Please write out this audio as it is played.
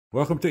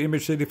Welcome to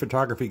Image City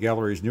Photography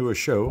Gallery's newest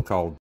show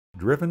called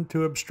Driven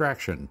to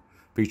Abstraction,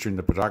 featuring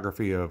the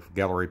photography of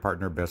gallery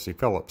partner Bessie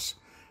Phillips.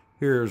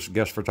 Here's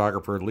guest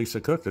photographer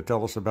Lisa Cook to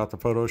tell us about the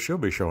photos she'll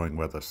be showing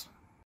with us.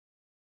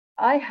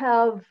 I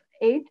have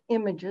 8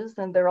 images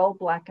and they're all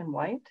black and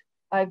white.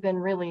 I've been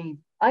really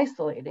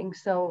isolating,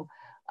 so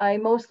I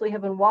mostly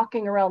have been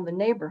walking around the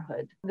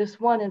neighborhood.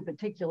 This one in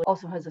particular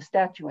also has a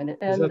statue in it.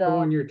 Is that the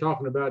one you're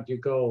talking about you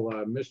call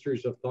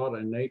Mysteries of Thought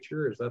and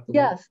Nature? Is that the one?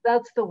 Yes,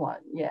 that's the one.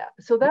 Yeah.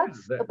 So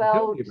that's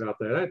Tell me about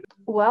that.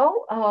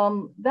 Well,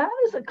 that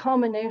is a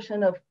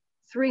combination of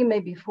 3,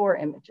 maybe 4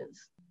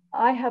 images.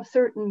 I have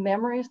certain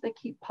memories that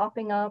keep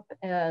popping up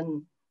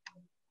and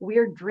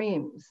weird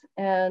dreams.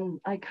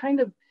 And I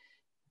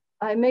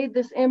made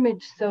this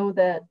image so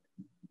that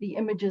the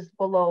images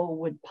below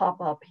would pop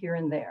up here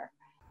and there.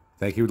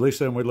 Thank you,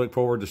 Lisa, and we look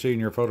forward to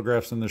seeing your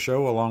photographs in the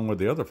show, along with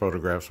the other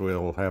photographs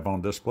we'll have on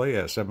display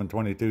at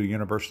 722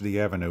 University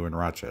Avenue in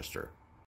Rochester.